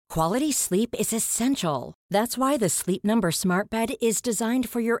Quality sleep is essential. That's why the Sleep Number Smart Bed is designed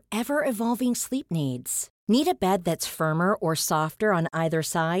for your ever-evolving sleep needs. Need a bed that's firmer or softer on either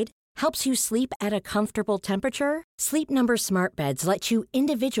side? Helps you sleep at a comfortable temperature? Sleep Number Smart Beds let you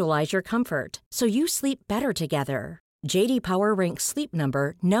individualize your comfort, so you sleep better together. J.D. Power ranks Sleep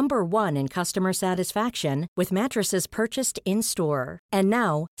Number number 1 in customer satisfaction with mattresses purchased in-store. And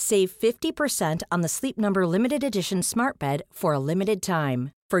now, save 50% on the Sleep Number Limited Edition Smart Bed for a limited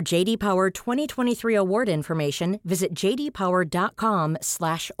time. For J.D. Power 2023 award information, visit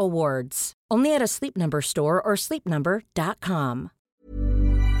jdpower.com/awards. Only at a Sleep Number store or sleepnumber.com.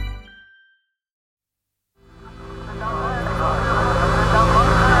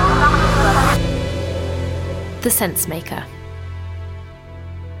 The Sense Maker.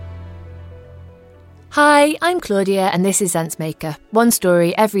 Hi, I'm Claudia and this is Sense Maker. One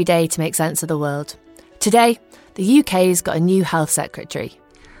story every day to make sense of the world. Today, the UK's got a new health secretary.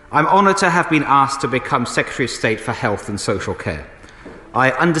 I'm honoured to have been asked to become Secretary of State for Health and Social Care.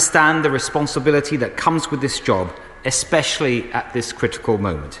 I understand the responsibility that comes with this job, especially at this critical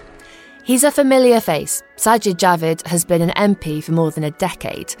moment. He's a familiar face. Sajid Javid has been an MP for more than a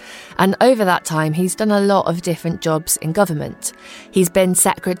decade, and over that time he's done a lot of different jobs in government. He's been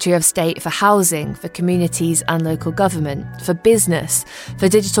Secretary of State for Housing, for Communities and Local Government, for Business, for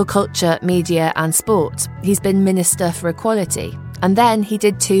Digital Culture, Media and Sport. He's been Minister for Equality. And then he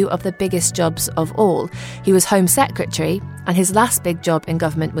did two of the biggest jobs of all. He was Home Secretary, and his last big job in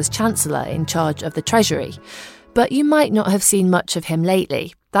government was Chancellor in charge of the Treasury. But you might not have seen much of him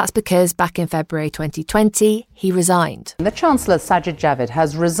lately. That's because back in February 2020, he resigned. The Chancellor, Sajid Javid,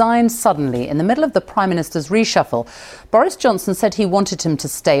 has resigned suddenly in the middle of the Prime Minister's reshuffle. Boris Johnson said he wanted him to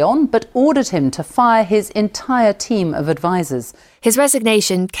stay on, but ordered him to fire his entire team of advisers. His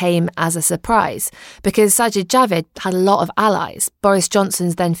resignation came as a surprise because Sajid Javid had a lot of allies. Boris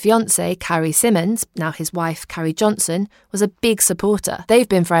Johnson's then fiancée, Carrie Symonds, now his wife, Carrie Johnson, was a big supporter. They've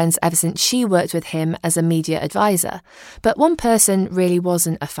been friends ever since she worked with him as a media advisor. But one person really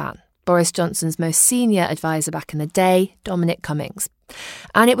wasn't a fan. Boris Johnson's most senior advisor back in the day, Dominic Cummings.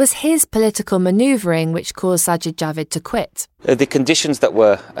 And it was his political manoeuvring which caused Sajid Javid to quit. The conditions that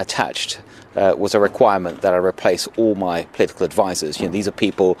were attached was a requirement that I replace all my political advisors. These are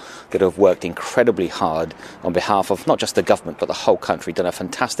people that have worked incredibly hard on behalf of not just the government but the whole country, done a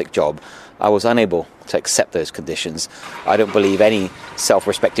fantastic job. I was unable to accept those conditions. I don't believe any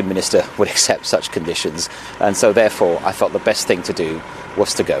self-respecting minister would accept such conditions, and so therefore I felt the best thing to do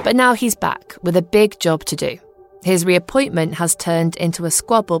was to go. But now he's back with a big job to do. His reappointment has turned into a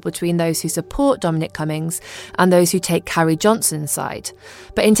squabble between those who support Dominic Cummings and those who take Carrie Johnson's side.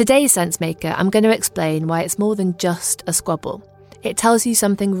 But in today's Sensemaker, I'm going to explain why it's more than just a squabble. It tells you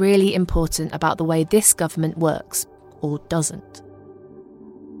something really important about the way this government works, or doesn't.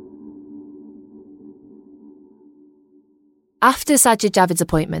 After Sajid Javid's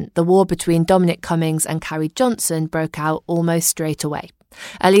appointment, the war between Dominic Cummings and Carrie Johnson broke out almost straight away.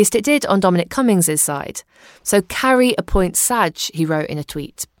 At least it did on Dominic Cummings' side. So Carrie appoints Saj, he wrote in a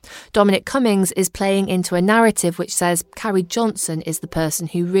tweet. Dominic Cummings is playing into a narrative which says Carrie Johnson is the person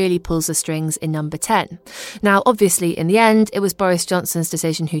who really pulls the strings in number 10. Now, obviously, in the end, it was Boris Johnson's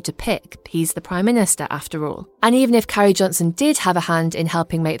decision who to pick. He's the Prime Minister, after all. And even if Carrie Johnson did have a hand in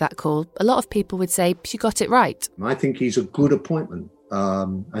helping make that call, a lot of people would say she got it right. I think he's a good appointment. I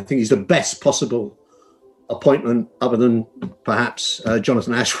think he's the best possible appointment other than perhaps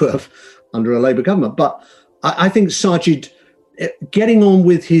Jonathan Ashworth under a Labour government. But I think Sajid getting on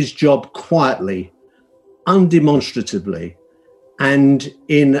with his job quietly, undemonstratively, and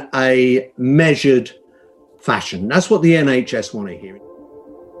in a measured fashion. That's what the NHS want to hear.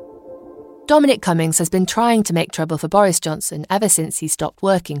 Dominic Cummings has been trying to make trouble for Boris Johnson ever since he stopped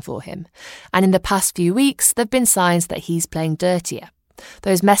working for him. And in the past few weeks, there have been signs that he's playing dirtier.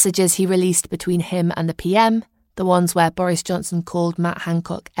 Those messages he released between him and the PM, the ones where Boris Johnson called Matt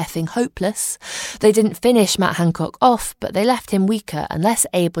Hancock effing hopeless, they didn't finish Matt Hancock off, but they left him weaker and less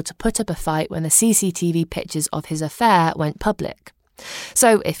able to put up a fight when the CCTV pictures of his affair went public.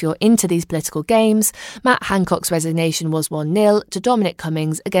 So if you're into these political games, Matt Hancock's resignation was 1-0 to Dominic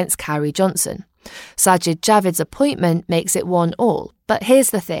Cummings against Carrie Johnson. Sajid Javid's appointment makes it 1-1. But here's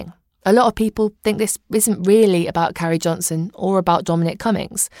the thing. A lot of people think this isn't really about Carrie Johnson or about Dominic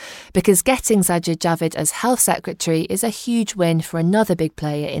Cummings, because getting Sajid Javid as Health Secretary is a huge win for another big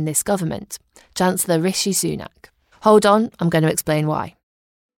player in this government, Chancellor Rishi Sunak. Hold on, I'm going to explain why.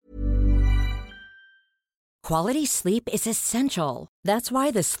 Quality sleep is essential. That's why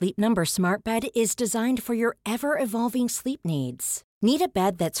the Sleep Number Smart Bed is designed for your ever-evolving sleep needs. Need a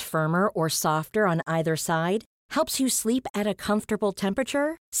bed that's firmer or softer on either side? helps you sleep at a comfortable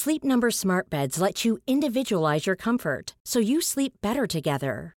temperature? Sleep Number Smart Beds let you individualize your comfort so you sleep better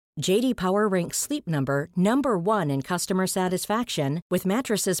together. J.D. Power ranks Sleep Number number 1 in customer satisfaction with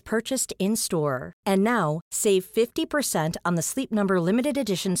mattresses purchased in-store. And now, save 50% on the Sleep Number Limited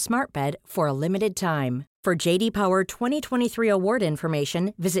Edition Smart Bed for a limited time. For J.D. Power 2023 award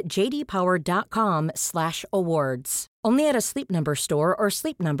information, visit jdpower.com/awards. Only at a Sleep Number store or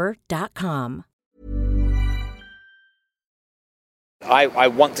sleepnumber.com. I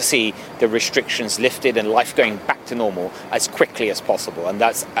want to see the restrictions lifted and life going back to normal as quickly as possible. And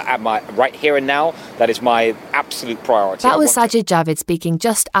that's right here and now, that is my absolute priority. That was Sajid Javid speaking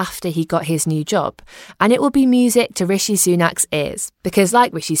just after he got his new job. And it will be music to Rishi Sunak's ears. Because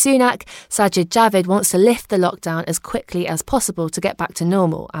like Rishi Sunak, Sajid Javid wants to lift the lockdown as quickly as possible to get back to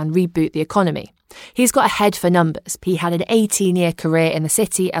normal and reboot the economy. He's got a head for numbers. He had an 18-year career in the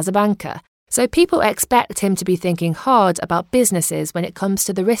city as a banker. So people expect him to be thinking hard about businesses when it comes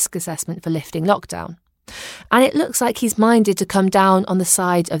to the risk assessment for lifting lockdown. And it looks like he's minded to come down on the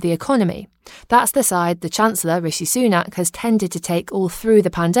side of the economy. That's the side the Chancellor, Rishi Sunak, has tended to take all through the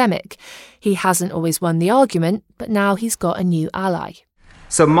pandemic. He hasn't always won the argument, but now he's got a new ally.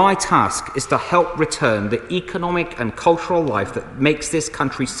 So my task is to help return the economic and cultural life that makes this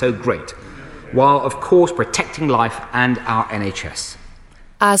country so great, while of course protecting life and our NHS.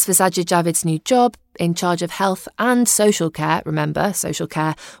 As for Sajid Javid's new job, in charge of health and social care, remember, social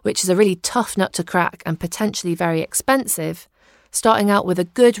care, which is a really tough nut to crack and potentially very expensive, starting out with a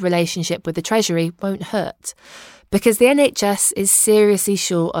good relationship with the Treasury won't hurt. Because the NHS is seriously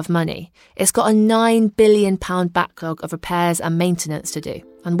short of money. It's got a £9 billion backlog of repairs and maintenance to do,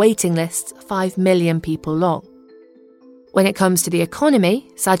 and waiting lists 5 million people long. When it comes to the economy,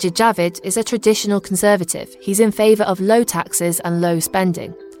 Sajid Javid is a traditional Conservative. He's in favour of low taxes and low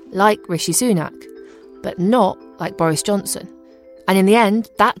spending, like Rishi Sunak, but not like Boris Johnson. And in the end,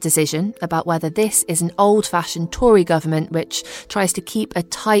 that decision about whether this is an old-fashioned Tory government which tries to keep a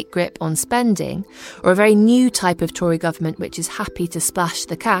tight grip on spending, or a very new type of Tory government which is happy to splash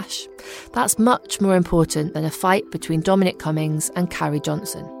the cash, that's much more important than a fight between Dominic Cummings and Carrie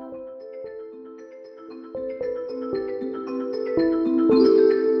Johnson.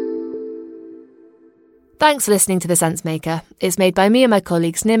 Thanks for listening to The Sensemaker. It's made by me and my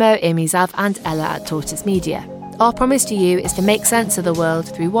colleagues Nimo, Amy Zav and Ella at Tortoise Media. Our promise to you is to make sense of the world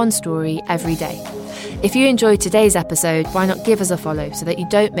through one story every day. If you enjoyed today's episode, why not give us a follow so that you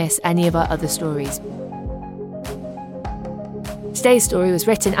don't miss any of our other stories. Today's story was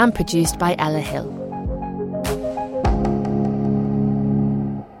written and produced by Ella Hill.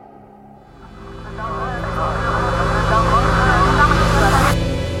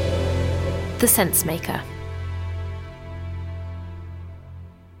 The Sensemaker.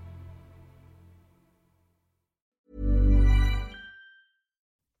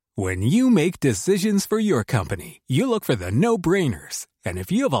 When you make decisions for your company, you look for the no-brainers. And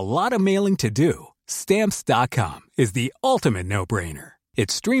if you have a lot of mailing to do, Stamps.com is the ultimate no-brainer. It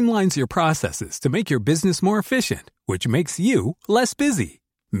streamlines your processes to make your business more efficient, which makes you less busy.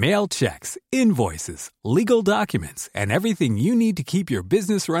 Mail checks, invoices, legal documents, and everything you need to keep your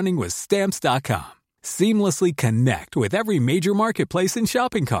business running with Stamps.com. Seamlessly connect with every major marketplace and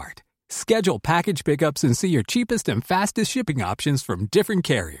shopping cart. Schedule package pickups and see your cheapest and fastest shipping options from different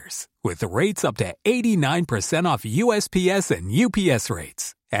carriers. With rates up to 89% off USPS and UPS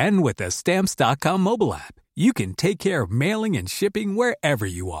rates. And with the Stamps.com mobile app, you can take care of mailing and shipping wherever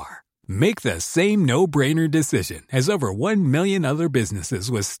you are. Make the same no-brainer decision as over 1 million other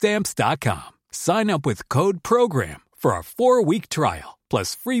businesses with Stamps.com. Sign up with code PROGRAM for a 4-week trial,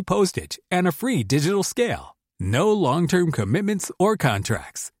 plus free postage and a free digital scale. No long-term commitments or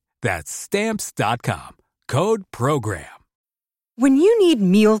contracts. That's Stamps.com. Code PROGRAM. When you need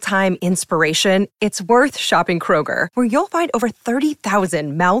mealtime inspiration, it's worth shopping Kroger, where you'll find over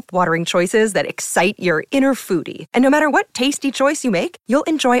 30,000 mouth-watering choices that excite your inner foodie. And no matter what tasty choice you make, you'll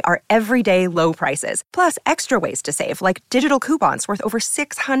enjoy our everyday low prices, plus extra ways to save, like digital coupons worth over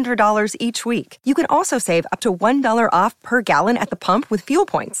 $600 each week. You can also save up to $1 off per gallon at the pump with fuel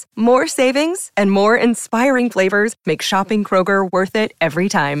points. More savings and more inspiring flavors make shopping Kroger worth it every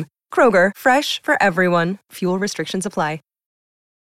time. Kroger, fresh for everyone. Fuel restrictions apply.